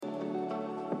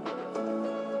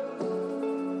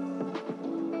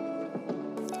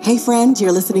Hey friend,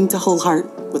 you're listening to Whole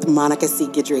Heart with Monica C.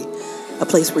 Guidry, a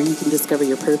place where you can discover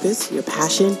your purpose, your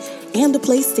passion, and a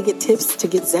place to get tips to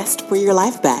get zest for your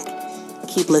life back.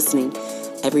 Keep listening.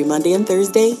 Every Monday and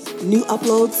Thursday, new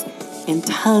uploads and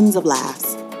tons of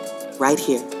laughs right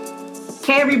here.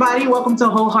 Hey everybody, welcome to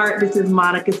Whole Heart. This is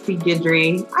Monica C.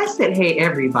 Guidry. I said, hey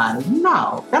everybody.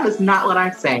 No, that is not what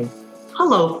I say.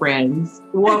 Hello friends,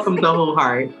 welcome to Whole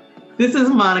Heart. This is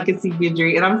Monica C.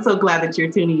 Guidry, and I'm so glad that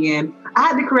you're tuning in. I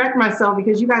had to correct myself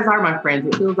because you guys are my friends.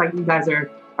 It feels like you guys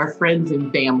are friends and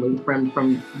family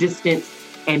from distance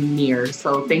and near.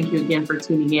 So thank you again for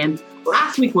tuning in.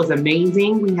 Last week was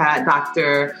amazing. We had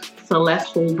Dr.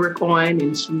 Celeste Holbrook on,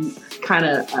 and she kind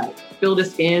of filled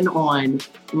us in on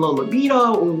low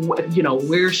libido, you know,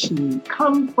 where she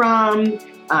come from,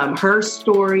 her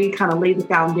story, kind of laid the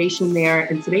foundation there.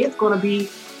 And today it's going to be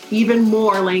even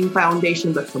more laying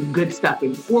foundation, but some good stuff.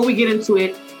 And before we get into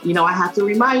it, you know, I have to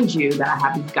remind you that I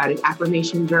have these guided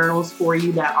affirmation journals for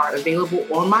you that are available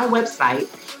on my website.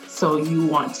 So you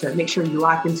want to make sure you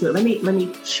lock into it. Let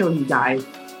me show you guys,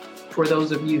 for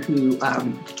those of you who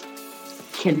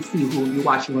can see who you're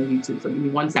watching on YouTube. So give me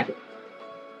 1 second.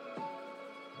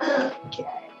 Okay.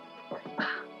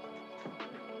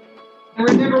 And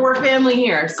remember, we're family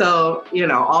here. So, you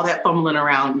know, all that fumbling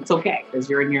around, it's okay because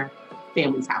you're in your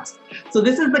family's house. So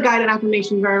this is the guided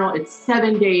affirmation journal. It's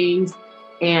 7 days.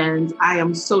 And I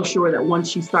am so sure that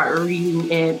once you start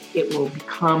reading it, it will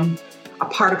become a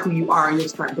part of who you are, and you'll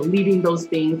start believing those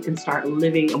things and start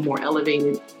living a more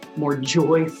elevated, more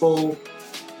joyful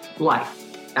life.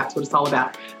 That's what it's all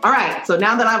about. All right. So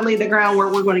now that I've laid the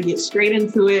groundwork, we're going to get straight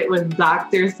into it with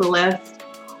Dr. Celeste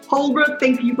Holbrook.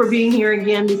 Thank you for being here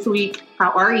again this week. How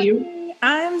are you?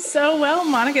 I'm so well,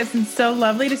 Monica. It's so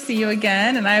lovely to see you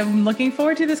again, and I'm looking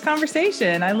forward to this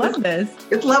conversation. I love this.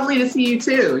 It's lovely to see you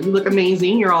too. You look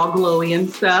amazing. You're all glowy and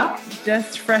stuff.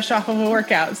 Just fresh off of a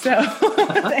workout, so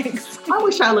thanks. I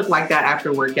wish I looked like that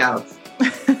after workouts.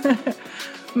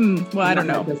 Well, I don't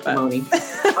know. Testimony.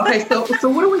 Okay, so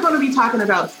what are we going to be talking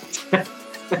about?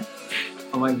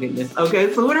 Oh my goodness.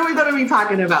 Okay, so what are we going to be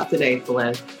talking about today,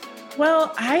 Celeste?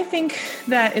 Well, I think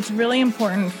that it's really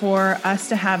important for us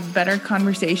to have better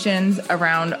conversations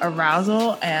around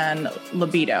arousal and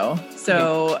libido.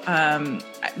 So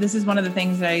this is one of the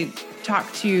things that I talk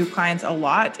to clients a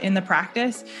lot in the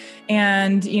practice.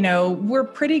 And, you know, we're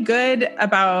pretty good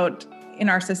about in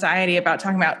our society about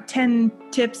talking about 10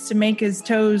 tips to make his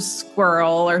toes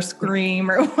squirrel or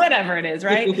scream or whatever it is,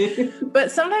 right?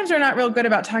 But sometimes we're not real good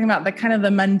about talking about the kind of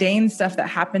the mundane stuff that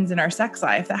happens in our sex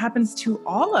life, that happens to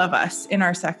all of us in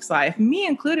our sex life, me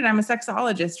included. I'm a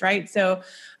sexologist, right? So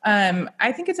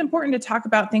I think it's important to talk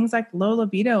about things like low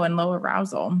libido and low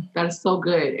arousal. That is so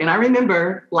good. And I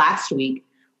remember last week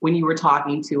when you were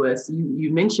talking to us,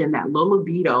 you mentioned that low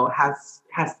libido has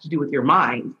to do with your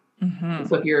mind. Mm-hmm.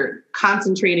 So if you're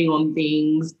concentrating on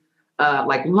things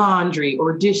like laundry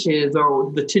or dishes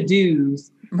or the to-dos,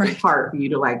 right, it's hard for you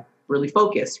to like really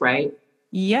focus, right?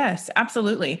 Yes,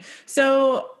 absolutely.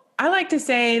 So I like to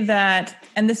say that,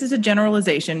 and this is a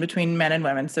generalization between men and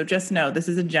women. So just know this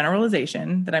is a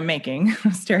generalization that I'm making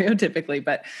stereotypically,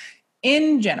 but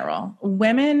in general,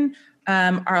 women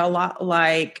are a lot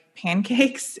like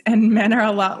pancakes and men are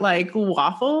a lot like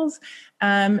waffles.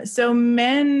 So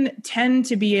men tend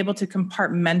to be able to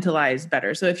compartmentalize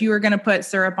better. So if you were going to put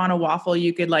syrup on a waffle,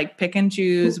 you could like pick and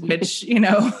choose which, you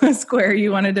know, square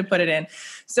you wanted to put it in.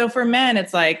 So for men,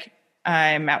 it's like,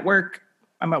 I'm at work.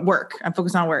 I'm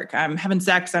focused on work. I'm having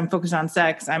sex. I'm focused on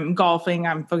sex. I'm golfing.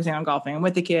 I'm focusing on golfing. I'm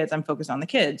with the kids. I'm focused on the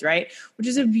kids, right? Which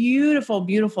is a beautiful,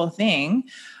 beautiful thing.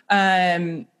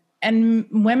 And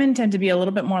women tend to be a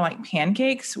little bit more like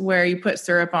pancakes where you put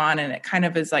syrup on and it kind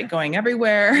of is like going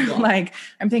everywhere. Yeah. Like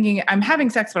I'm thinking I'm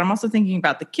having sex, but I'm also thinking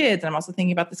about the kids. And I'm also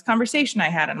thinking about this conversation I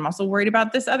had. And I'm also worried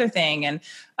about this other thing.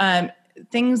 And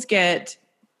things get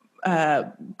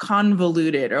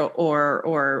convoluted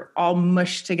or all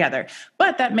mushed together.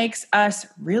 But that makes us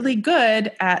really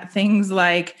good at things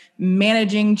like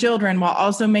managing children while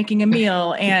also making a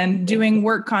meal and doing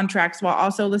work contracts while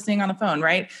also listening on the phone,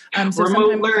 right? So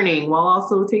remote learning while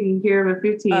also taking care of a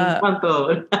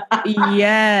 15-month-old.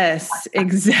 Yes,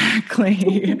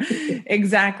 exactly.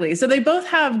 Exactly. So they both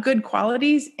have good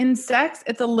qualities. In sex,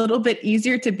 it's a little bit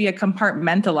easier to be a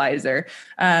compartmentalizer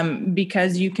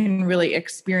because you can really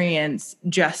experience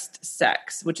just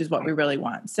sex, which is what we really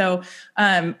want. So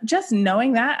just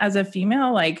knowing that as a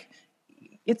female, like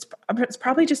it's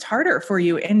probably just harder for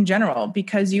you in general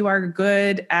because you are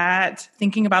good at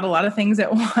thinking about a lot of things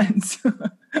at once.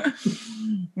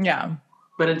 Yeah.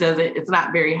 But it's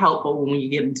not very helpful when you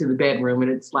get into the bedroom and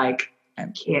it's like, I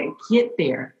can't get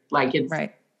there. Like it's,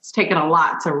 right. it's taken a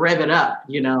lot to rev it up,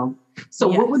 So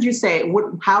Yes. what would you say,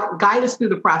 how guide us through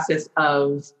the process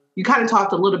of, you kind of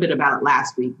talked a little bit about it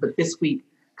last week, but this week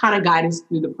kind of guide us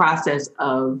through the process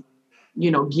of,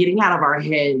 getting out of our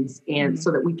heads and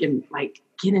so that we can like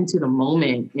get into the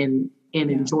moment and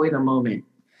enjoy the moment.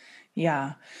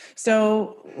 Yeah.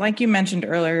 So like you mentioned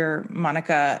earlier,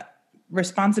 Monica,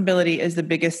 responsibility is the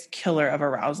biggest killer of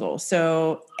arousal.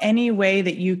 So any way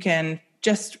that you can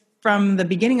just from the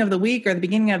beginning of the week or the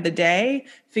beginning of the day,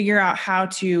 figure out how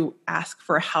to ask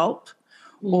for help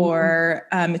or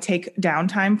take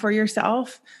downtime for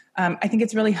yourself. I think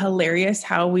it's really hilarious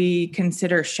how we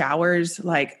consider showers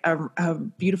like a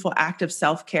beautiful act of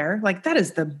self-care. Like that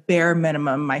is the bare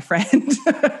minimum, my friend.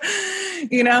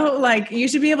 Like you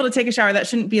should be able to take a shower. That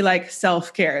shouldn't be like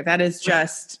self-care. That is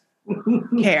just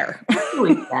care. It's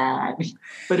really sad,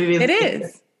 but it is. It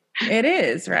is. It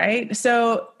is, right?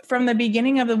 So from the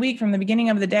beginning of the week, from the beginning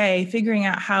of the day, figuring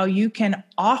out how you can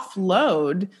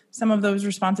offload some of those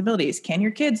responsibilities. Can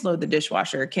your kids load the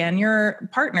dishwasher? Can your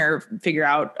partner figure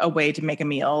out a way to make a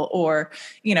meal? Or,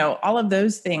 all of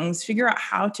those things, figure out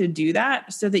how to do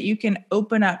that so that you can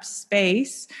open up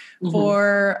space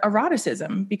for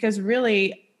eroticism. Because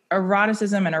really,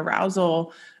 eroticism and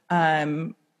arousal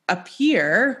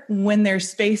appear when there's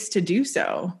space to do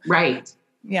so. Right.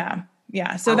 Yeah.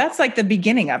 Yeah. So that's like the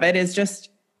beginning of it is just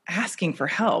asking for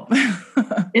help.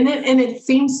 and it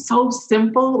seems so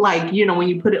simple. Like, when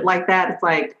you put it like that, it's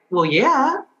like, well,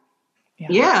 yeah.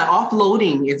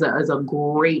 Offloading is a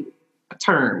great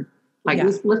term. Like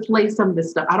let's lay some of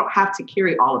this stuff. I don't have to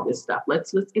carry all of this stuff.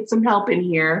 Let's get some help in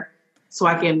here so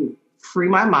I can free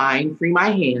my mind, free my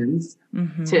hands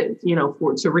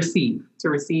to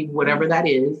receive whatever that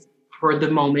is for the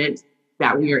moment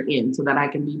that we are in so that I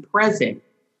can be present.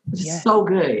 It's so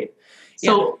good.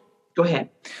 So go ahead.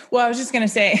 Well, I was just going to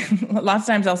say, lots of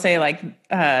times I'll say like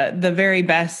the very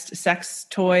best sex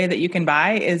toy that you can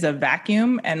buy is a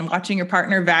vacuum, and watching your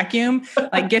partner vacuum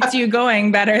like gets you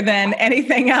going better than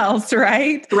anything else,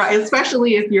 right? Right.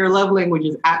 Especially if your love language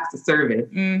is acts of service.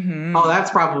 Oh,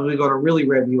 that's probably going to really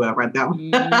rev you up right now.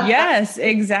 Yes,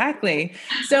 exactly.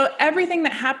 So everything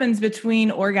that happens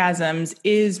between orgasms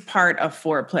is part of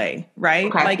foreplay, right?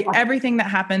 Okay. Like everything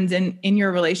that happens in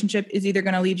your relationship is either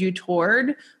going to lead you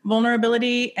toward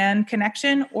vulnerability and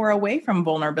connection or away from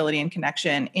vulnerability and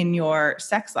connection in your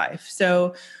sex life.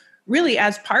 So really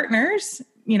as partners,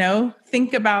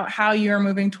 think about how you're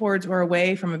moving towards or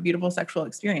away from a beautiful sexual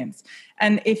experience.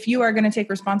 And if you are going to take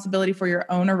responsibility for your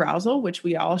own arousal, which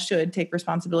we all should take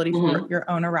responsibility for your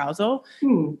own arousal,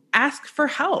 ask for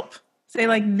help. Say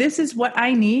like, this is what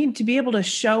I need to be able to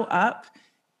show up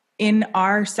in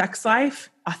our sex life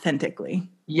authentically.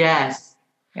 Yes.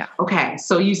 Yeah. Okay.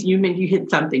 So you hit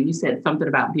something. You said something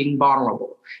about being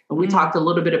vulnerable. And we talked a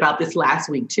little bit about this last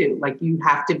week too. Like you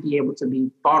have to be able to be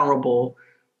vulnerable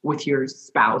with your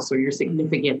spouse or your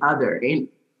significant other.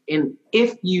 And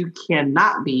if you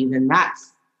cannot be, then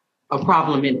that's a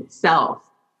problem in itself.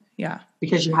 Yeah.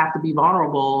 Because you have to be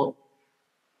vulnerable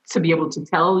to be able to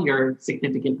tell your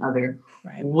significant other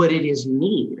what it is you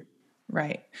need.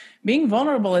 Right. Being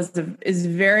vulnerable is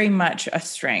very much a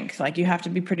strength. Like you have to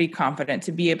be pretty confident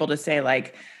to be able to say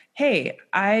like, hey,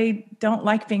 I don't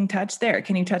like being touched there.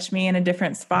 Can you touch me in a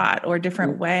different spot or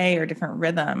different way or different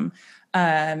rhythm?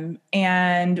 And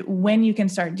when you can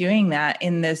start doing that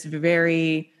in this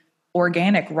very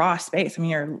organic, raw space, I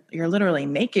mean, you're literally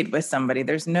naked with somebody.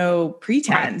 There's no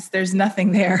pretense. There's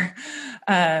nothing there.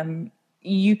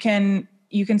 You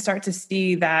can start to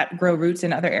see that grow roots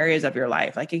in other areas of your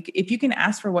life. Like if you can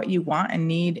ask for what you want and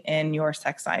need in your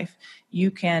sex life, you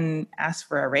can ask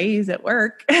for a raise at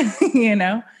work,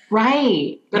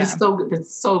 Right. That's so good.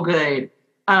 That's so good.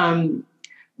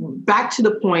 Back to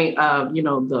the point of,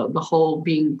 the whole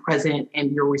being present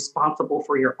and you're responsible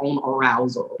for your own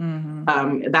arousal.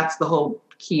 That's the whole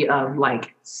key of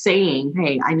like saying,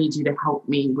 hey, I need you to help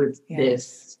me with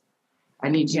this. I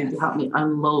need you to help me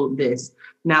unload this.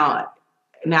 Now,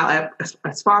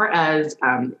 as far as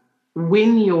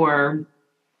when you're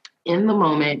in the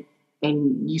moment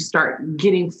and you start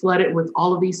getting flooded with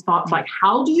all of these thoughts, like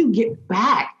how do you get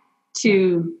back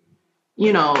to,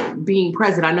 being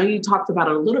present? I know you talked about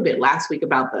it a little bit last week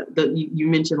about you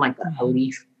mentioned like a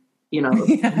leaf,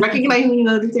 recognizing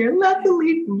that there, let the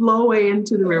leaf blow away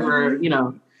into the river,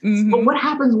 But what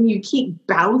happens when you keep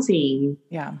bouncing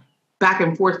back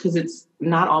and forth? Because it's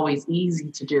not always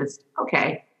easy to just,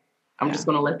 okay, I'm just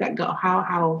going to let that go.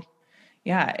 How?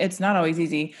 Yeah, it's not always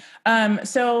easy.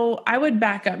 So I would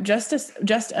back up just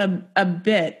a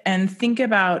bit and think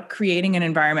about creating an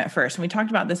environment first. And we talked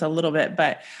about this a little bit,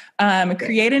 but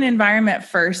create an environment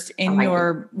first in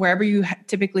wherever you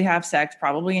typically have sex,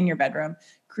 probably in your bedroom.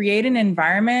 Create an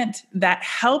environment that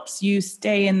helps you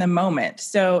stay in the moment.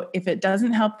 So if it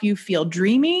doesn't help you feel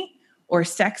dreamy or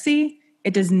sexy,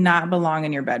 it does not belong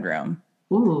in your bedroom.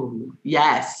 Ooh,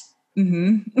 yes.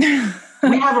 Mm-hmm.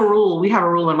 We have a rule. We have a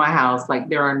rule in my house. Like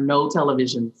there are no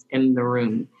televisions in the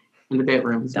room, in the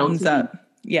bedrooms. Thumbs up.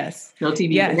 Yes. No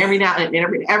TV. Yes. And every now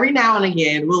and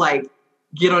again, we'll like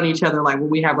get on each other. Like when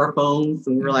we have our phones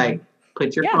and we're like,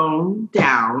 put your phone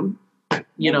down.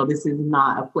 You know, this is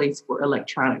not a place for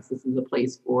electronics. This is a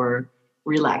place for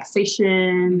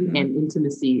relaxation and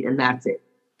intimacy. And that's it.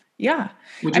 Yeah.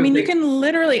 I mean, you can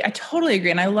literally, I totally agree.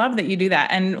 And I love that you do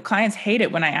that. And clients hate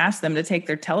it when I ask them to take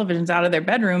their televisions out of their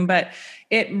bedroom, but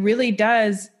it really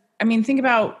does. I mean, think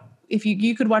about if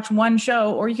you could watch one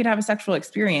show or you could have a sexual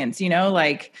experience, you know,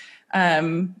 like,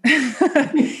 like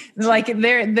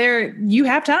you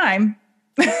have time.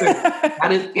 You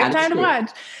have time to watch.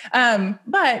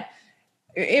 But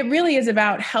it really is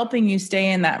about helping you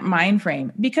stay in that mind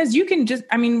frame, because you can just,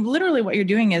 I mean, literally what you're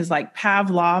doing is like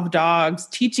Pavlov dogs,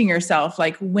 teaching yourself,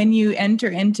 like when you enter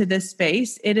into this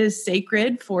space, it is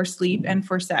sacred for sleep and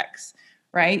for sex.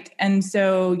 Right. And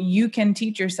so you can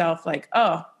teach yourself like,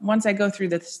 oh, once I go through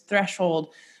this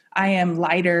threshold, I am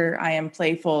lighter, I am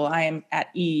playful, I am at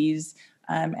ease.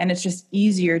 And it's just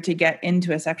easier to get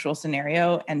into a sexual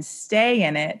scenario and stay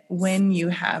in it when you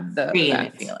have that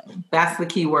feeling. That's the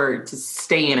key word, to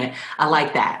stay in it. I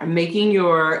like that. Making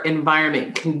your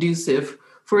environment conducive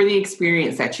for the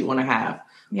experience that you want to have.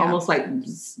 Yeah. Almost like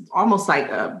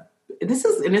this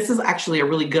is actually a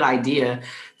really good idea,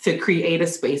 to create a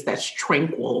space that's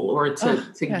tranquil, or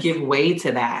to give way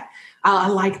to that. I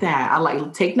like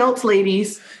that. Take notes,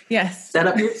 ladies. Yes. Set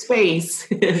up your space.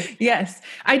 Yes.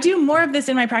 I do more of this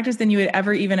in my practice than you would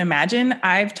ever even imagine.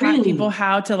 I've taught people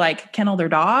how to like kennel their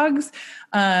dogs,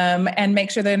 and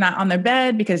make sure they're not on their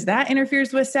bed, because that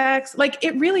interferes with sex. Like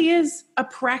it really is a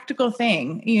practical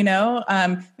thing, you know?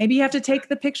 Maybe you have to take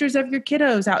the pictures of your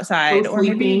kiddos outside, or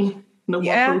maybe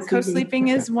co-sleeping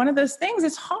is one of those things.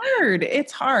 It's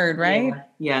hard, right?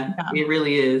 Yeah, it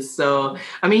really is. So,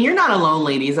 I mean, you're not alone,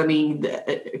 ladies. I mean,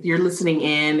 if you're listening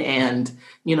in and,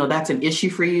 you know, that's an issue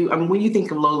for you. I mean, when you think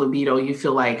of low libido, you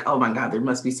feel like, oh my God, there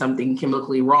must be something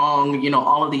chemically wrong, you know,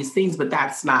 all of these things, but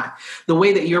that's not the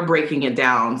way that you're breaking it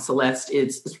down, Celeste.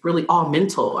 It's really all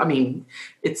mental. I mean,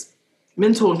 it's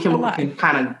mental and chemical can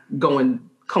kind of go and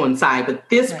coincide, but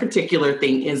this particular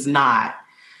thing is not.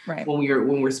 Right.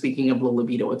 When we're speaking of low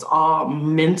libido, it's all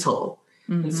mental.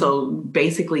 Mm-hmm. And so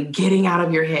basically getting out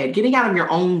of your head, getting out of your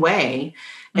own way,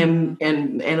 and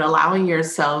allowing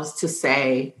yourselves to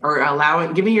say,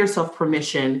 or giving yourself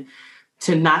permission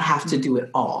to not have to do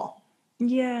it all.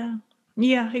 Yeah.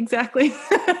 Yeah, exactly.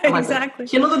 Exactly.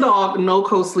 Kennel the dog, no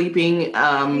co-sleeping,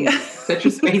 set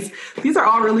your space. These are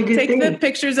all really good things. Take the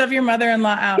pictures of your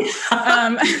mother-in-law out.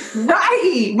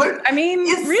 Right. But I mean,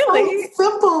 it's really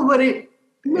so simple, but it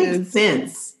makes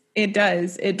sense. It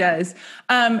does. It does.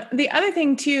 The other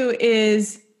thing too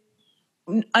is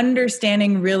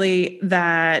understanding really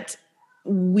that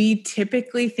we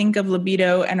typically think of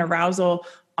libido and arousal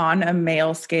on a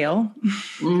male scale.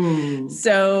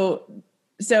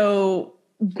 So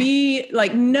be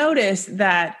like, notice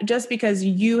that just because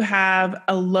you have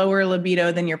a lower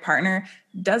libido than your partner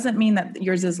doesn't mean that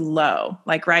yours is low.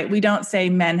 Like, right. We don't say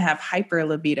men have hyper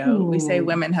libido. Ooh. We say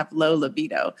women have low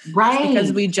libido. Right. It's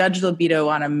because we judge libido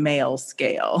on a male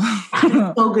scale.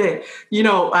 So good. You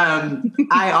know,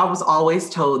 I was always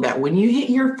told that when you hit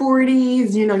your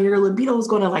 40s, you know, your libido is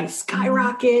going to like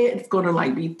skyrocket. It's going to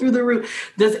like be through the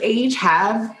roof. Does age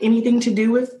have anything to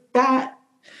do with that?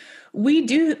 We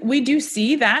do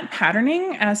see that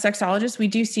patterning as sexologists. We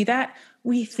do see that.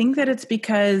 We think that it's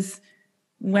because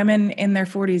women in their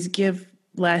 40s give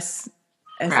less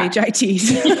SHITs.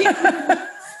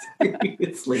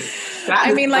 Seriously.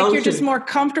 I mean, like you're just more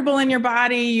comfortable in your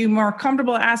body. You're more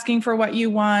comfortable asking for what you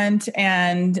want.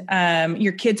 And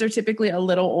your kids are typically a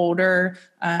little older.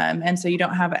 And so you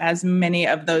don't have as many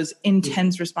of those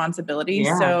intense responsibilities.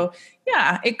 Yeah. So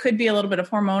yeah, it could be a little bit of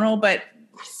hormonal, but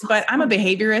I'm a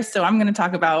behaviorist, so I'm going to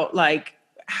talk about like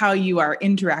how you are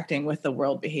interacting with the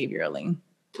world behaviorally.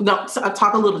 No, so I'll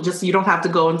talk a little, just you don't have to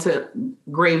go into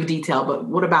grave detail, but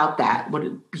what about that?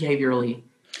 What behaviorally?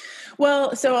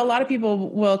 Well, so a lot of people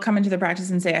will come into the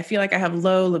practice and say, I feel like I have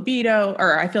low libido,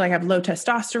 or I feel like I have low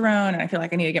testosterone, and I feel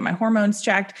like I need to get my hormones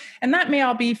checked. And that may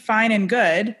all be fine and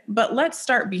good, but let's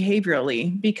start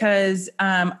behaviorally, because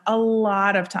a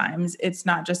lot of times it's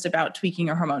not just about tweaking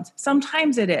your hormones.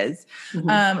 Sometimes it is,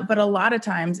 but a lot of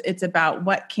times it's about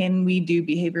what can we do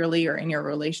behaviorally or in your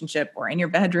relationship or in your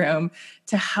bedroom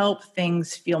to help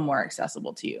things feel more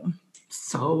accessible to you.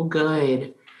 So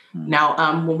good.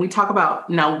 Now, when we talk about,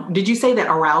 did you say that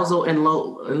arousal and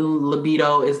low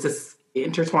libido is this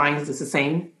intertwined? Is this the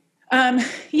same?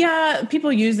 Yeah,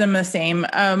 people use them the same.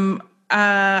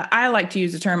 I like to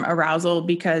use the term arousal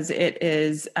because it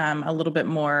is a little bit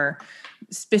more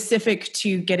specific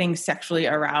to getting sexually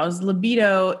aroused.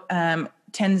 Libido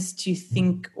tends to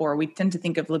think, or we tend to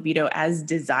think of libido as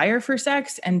desire for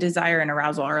sex, and desire and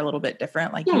arousal are a little bit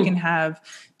different. Like you can have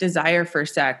desire for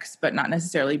sex, but not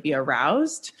necessarily be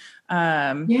aroused.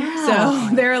 So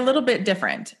they're a little bit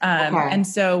different. And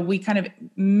so we kind of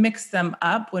mix them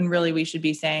up when really we should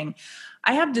be saying,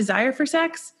 I have desire for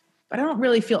sex, but I don't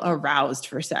really feel aroused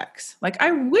for sex. Like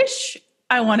I wish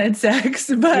I wanted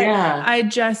sex, but I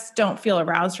just don't feel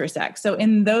aroused for sex. So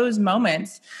in those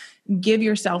moments, give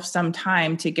yourself some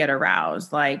time to get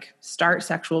aroused, like start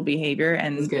sexual behavior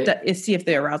and see if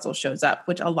the arousal shows up,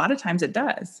 which a lot of times it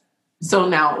does. So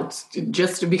now,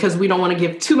 just because we don't want to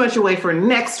give too much away for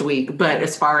next week, but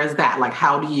as far as that, like,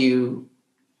 how do you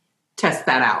test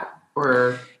that out?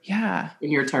 Or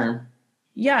in your term?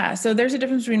 Yeah. So there's a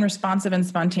difference between responsive and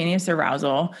spontaneous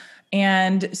arousal.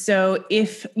 And so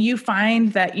if you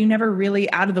find that you never really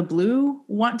out of the blue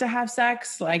want to have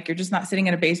sex, like you're just not sitting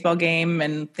at a baseball game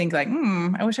and think like,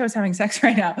 I wish I was having sex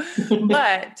right now.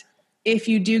 But if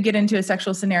you do get into a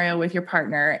sexual scenario with your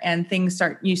partner and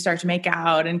you start to make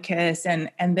out and kiss, and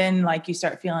then like you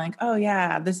start feeling like, oh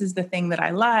yeah, this is the thing that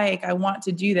I like, I want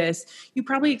to do this, you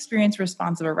probably experience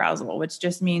responsive arousal, which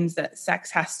just means that sex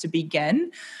has to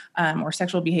begin, or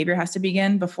sexual behavior has to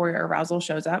begin before your arousal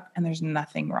shows up. And there's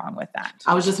nothing wrong with that.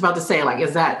 I was just about to say, like,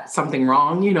 is that something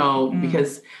wrong?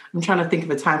 Because I'm trying to think of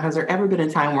a time. Has there ever been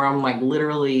a time where I'm like,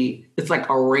 literally, it's like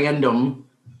a random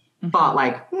thought,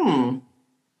 like,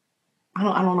 I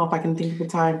don't know if I can think of a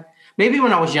time. Maybe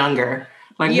when I was younger,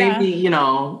 like maybe,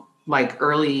 like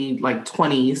early, like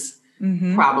 20s,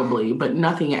 probably, but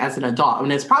nothing as an adult.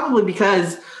 And it's probably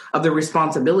because of the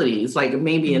responsibilities, like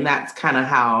maybe, and that's kind of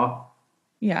how.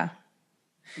 Yeah.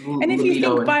 And if you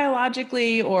think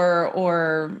biologically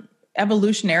or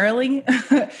evolutionarily,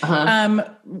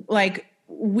 like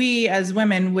we as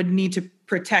women would need to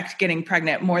protect getting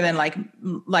pregnant more than like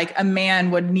a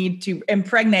man would need to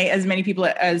impregnate as many people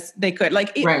as they could.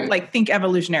 Like think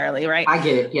evolutionarily, right? I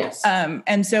get it. Yes.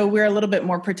 And so we're a little bit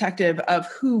more protective of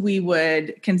who we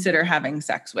would consider having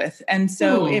sex with. And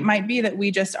so it might be that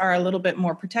we just are a little bit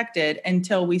more protected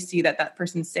until we see that that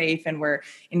person's safe and we're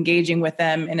engaging with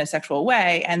them in a sexual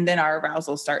way. And then our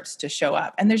arousal starts to show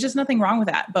up. And there's just nothing wrong with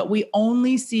that. But we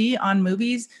only see on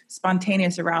movies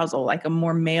spontaneous arousal, like a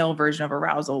more male version of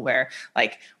arousal where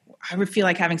like, I would feel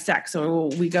like having sex. So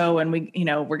we go and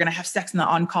we're going to have sex in the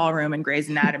on-call room in Grey's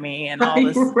Anatomy and all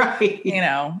this,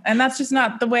 and that's just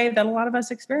not the way that a lot of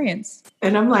us experience.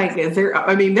 And I'm like,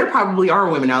 there probably are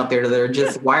women out there that are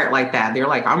just wired like that. They're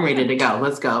like, I'm ready to go.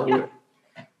 Let's go. Yeah.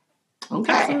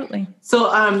 Okay. Absolutely. So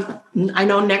I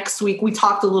know next week we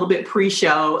talked a little bit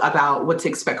pre-show about what to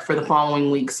expect for the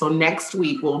following week. So next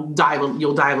week you'll dive a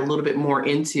little bit more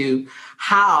into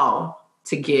how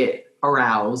to get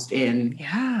aroused and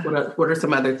what are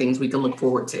some other things we can look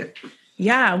forward to?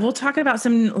 Yeah, we'll talk about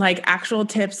some like actual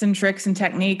tips and tricks and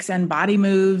techniques and body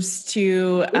moves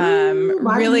to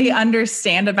really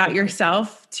understand about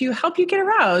yourself to help you get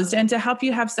aroused and to help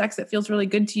you have sex that feels really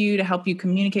good to you, to help you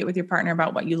communicate with your partner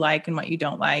about what you like and what you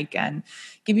don't like, and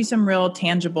give you some real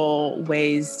tangible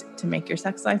ways to make your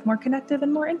sex life more connective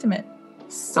and more intimate.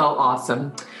 So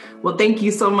awesome. Well, thank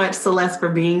you so much, Celeste, for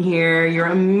being here. You're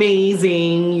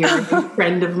amazing. You're a good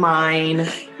friend of mine.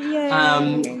 Yay.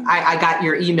 I got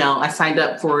your email. I signed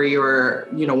up for your,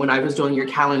 when I was doing your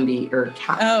calendar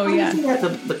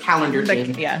the calendar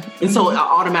thing. Yeah. And so I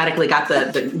automatically got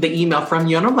the email from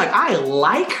you. And I'm like, I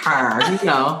like her, in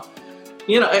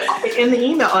the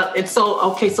email. It's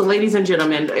so ladies and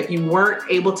gentlemen, if you weren't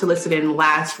able to listen in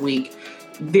last week,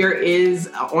 there is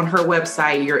on her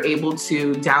website, you're able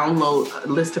to download a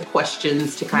list of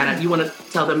questions to kind of, you want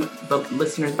to tell the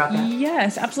listeners about that?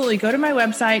 Yes, absolutely. Go to my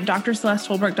website,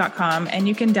 drcelesteholbrook.com, and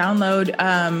you can download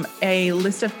a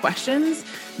list of questions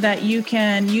that you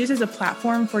can use as a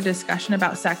platform for discussion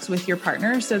about sex with your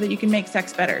partner so that you can make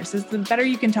sex better. So the better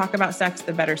you can talk about sex,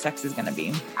 the better sex is going to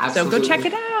be. Absolutely. So go check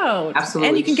it out. Absolutely.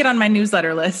 And you can get on my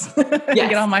newsletter list to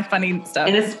get all my funny stuff.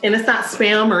 And it's not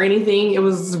spam or anything. It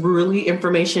was really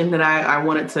information that I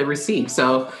wanted to receive.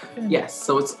 So yes,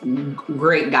 so it's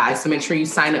great, guys. So make sure you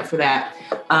sign up for that.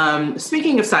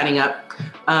 Speaking of signing up,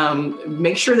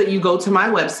 make sure that you go to my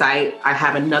website. I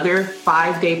have another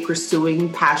 5-day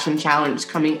Pursuing Passion Challenge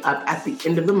coming up at the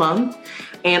end of the month.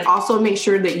 And also make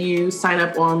sure that you sign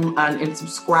up on and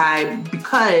subscribe,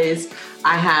 because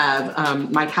I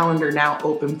have my calendar now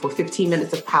open for 15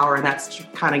 Minutes of Power. And that's to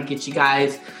kind of get you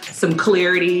guys some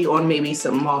clarity on maybe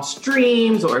some lost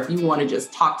dreams, or if you want to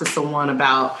just talk to someone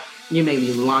about you may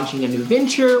be launching a new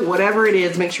venture, whatever it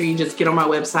is. Make sure you just get on my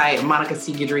website,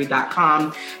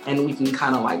 monicacguidry.com, and we can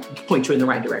kind of like point you in the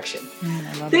right direction.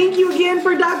 Thank you again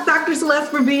for Dr.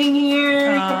 Celeste for being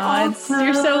here.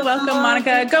 You're so welcome,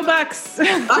 Monica. Go Bucks.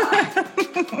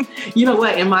 You know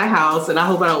what? In my house, and I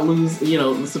hope I don't lose,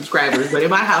 the subscribers, but in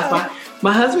my house,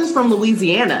 my husband's from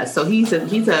Louisiana, so he's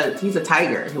a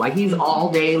tiger. Like, he's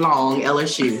all day long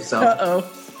LSU. So.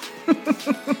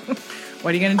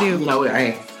 What are you gonna do?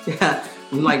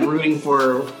 I'm like rooting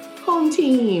for home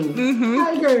team,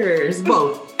 Tigers,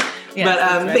 both. Yes,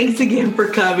 but right. Thanks again for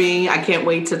coming. I can't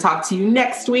wait to talk to you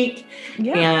next week.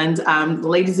 Yeah. And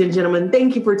ladies and gentlemen,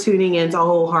 thank you for tuning in to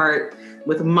Whole Heart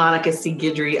with Monica C.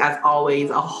 Guidry. As always,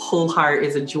 a whole heart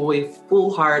is a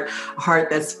joyful heart, a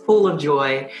heart that's full of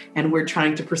joy. And we're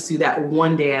trying to pursue that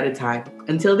one day at a time.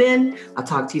 Until then, I'll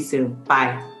talk to you soon.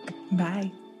 Bye.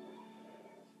 Bye.